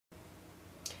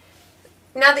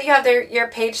now that you have your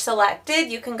page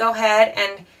selected, you can go ahead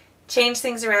and change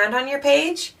things around on your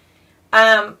page.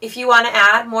 If you want to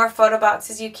add more photo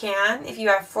boxes, you can. If you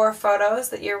have 4 photos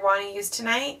that you're wanting to use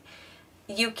tonight,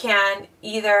 you can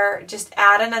either just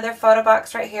add another photo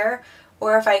box right here,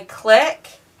 or if I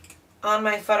click on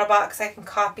my photo box, I can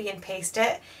copy and paste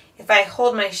it. If I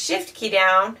hold my shift key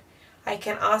down, I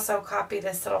can also copy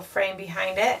this little frame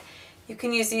behind it. You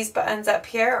can use these buttons up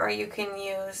here, or you can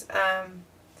use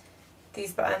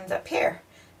these buttons up here.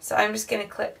 So I'm just going to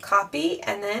click copy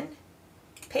and then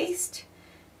paste.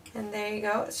 And there you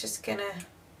go. It's just going to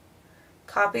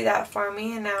copy that for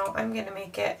me. And now I'm going to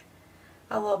make it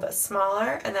a little bit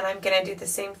smaller. And then I'm going to do the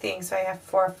same thing. So I have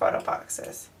 4 photo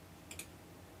boxes.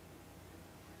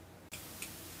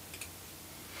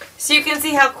 So you can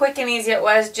see how quick and easy it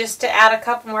was just to add a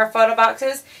couple more photo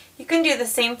boxes. You can do the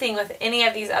same thing with any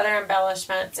of these other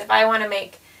embellishments. If I want to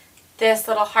make this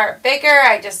little heart bigger,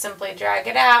 I just simply drag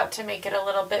it out to make it a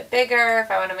little bit bigger. If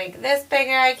I want to make this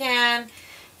bigger, I can.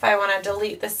 If I want to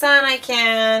delete the sun, I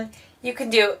can. You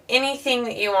can do anything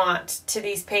that you want to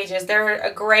these pages. They're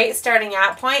a great starting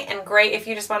out point and great if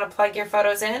you just want to plug your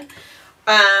photos in.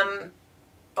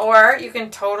 Or you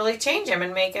can totally change them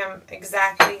and make them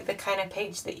exactly the kind of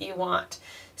page that you want.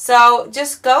 So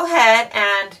just go ahead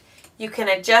and you can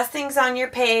adjust things on your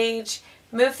page,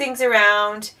 move things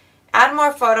around, add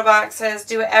more photo boxes,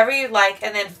 do whatever you like,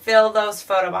 and then fill those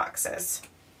photo boxes.